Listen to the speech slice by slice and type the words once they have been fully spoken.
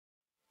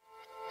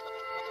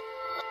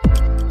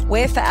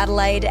We're for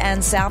Adelaide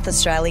and South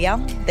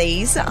Australia.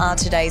 These are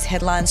today's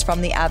headlines from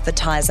The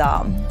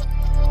Advertiser.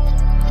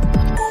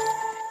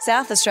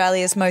 South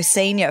Australia's most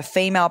senior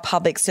female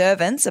public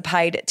servants are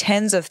paid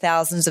tens of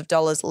thousands of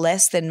dollars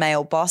less than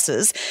male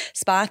bosses,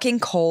 sparking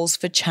calls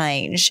for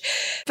change.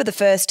 For the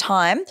first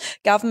time,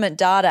 government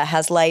data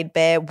has laid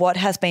bare what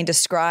has been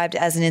described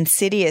as an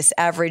insidious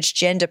average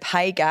gender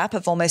pay gap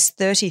of almost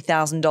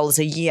 $30,000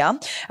 a year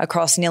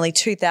across nearly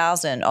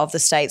 2,000 of the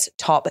state's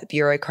top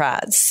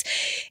bureaucrats.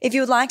 If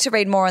you would like to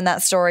read more on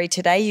that story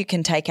today, you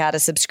can take out a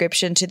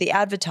subscription to The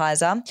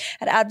Advertiser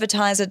at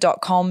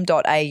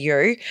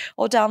advertiser.com.au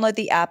or download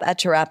the app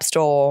at your app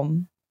store.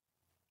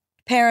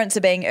 Parents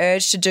are being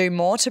urged to do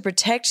more to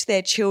protect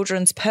their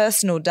children's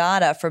personal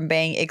data from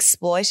being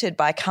exploited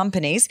by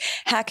companies,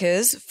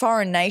 hackers,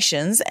 foreign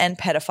nations and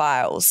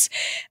pedophiles.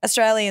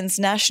 Australia's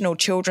National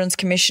Children's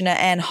Commissioner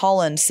Anne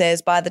Holland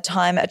says by the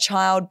time a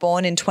child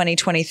born in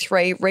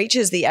 2023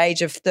 reaches the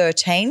age of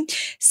 13,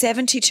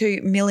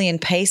 72 million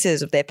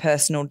pieces of their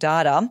personal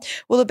data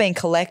will have been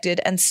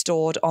collected and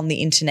stored on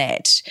the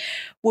internet.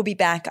 We'll be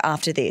back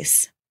after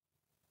this.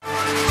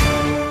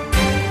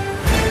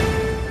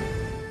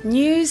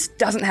 News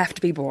doesn't have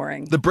to be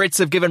boring. The Brits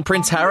have given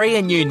Prince Harry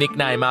a new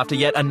nickname after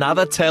yet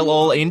another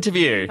tell-all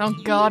interview. Oh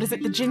God, is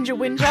it the Ginger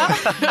Whinger?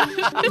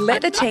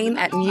 Let the team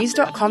at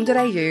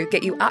news.com.au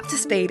get you up to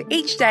speed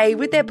each day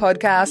with their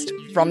podcast,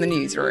 From the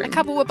Newsroom. A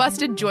couple were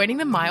busted joining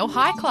the Mile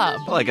High Club.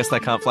 Well, I guess they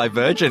can't fly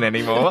Virgin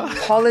anymore.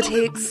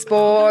 Politics,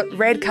 sport,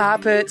 red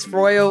carpets,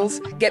 royals.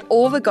 Get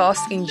all the goss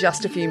in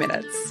just a few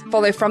minutes.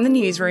 Follow From the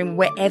Newsroom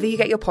wherever you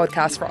get your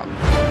podcast from.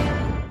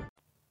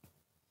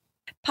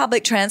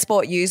 Public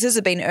transport users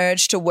have been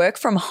urged to work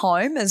from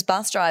home as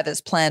bus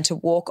drivers plan to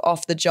walk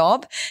off the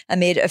job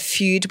amid a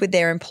feud with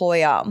their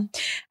employer.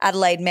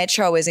 Adelaide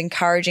Metro is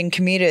encouraging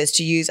commuters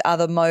to use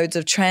other modes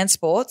of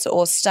transport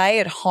or stay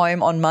at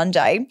home on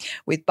Monday,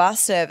 with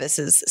bus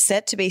services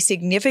set to be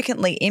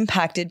significantly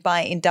impacted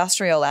by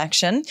industrial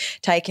action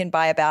taken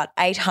by about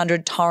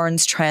 800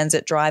 Torrens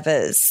Transit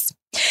drivers.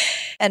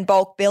 And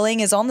bulk billing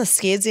is on the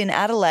skids in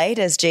Adelaide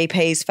as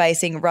GPs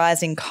facing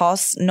rising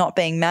costs not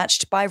being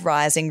matched by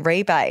rising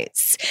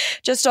rebates.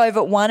 Just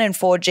over 1 in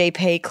 4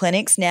 GP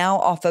clinics now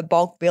offer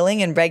bulk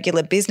billing and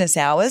regular business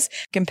hours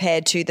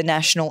compared to the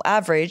national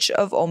average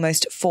of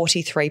almost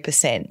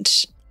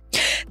 43%.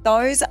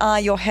 Those are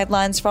your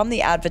headlines from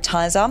The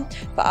Advertiser.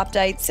 For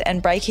updates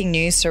and breaking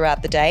news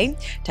throughout the day,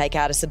 take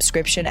out a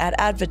subscription at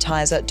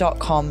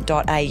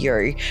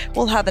advertiser.com.au.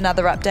 We'll have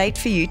another update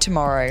for you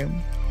tomorrow.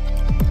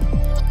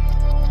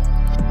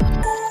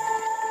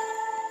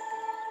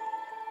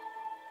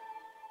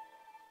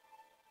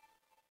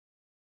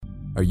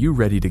 Are you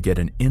ready to get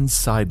an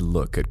inside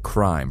look at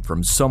crime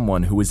from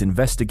someone who has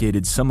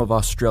investigated some of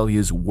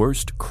Australia's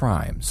worst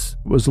crimes?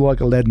 It was like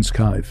Aladdin's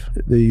Cave.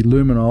 The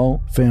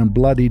luminol found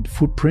bloodied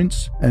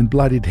footprints and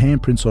bloodied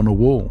handprints on a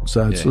wall,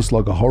 so it's just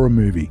like a horror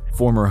movie.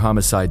 Former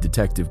homicide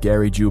detective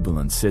Gary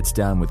Jubilant sits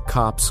down with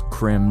cops,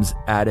 crims,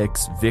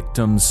 addicts,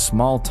 victims,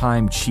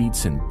 small-time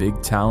cheats and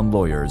big-town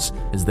lawyers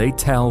as they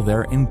tell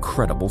their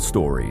incredible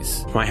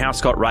stories. My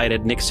house got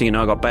raided. Next thing you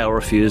know, I got bail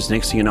refused.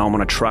 Next thing you know, I'm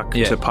on a truck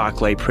to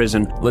Parklea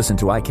Prison. Listen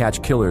to I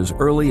Catch Killers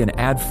early and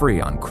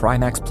ad-free on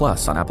Crimex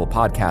Plus on Apple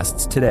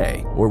Podcasts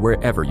today or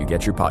wherever you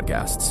get your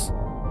podcasts.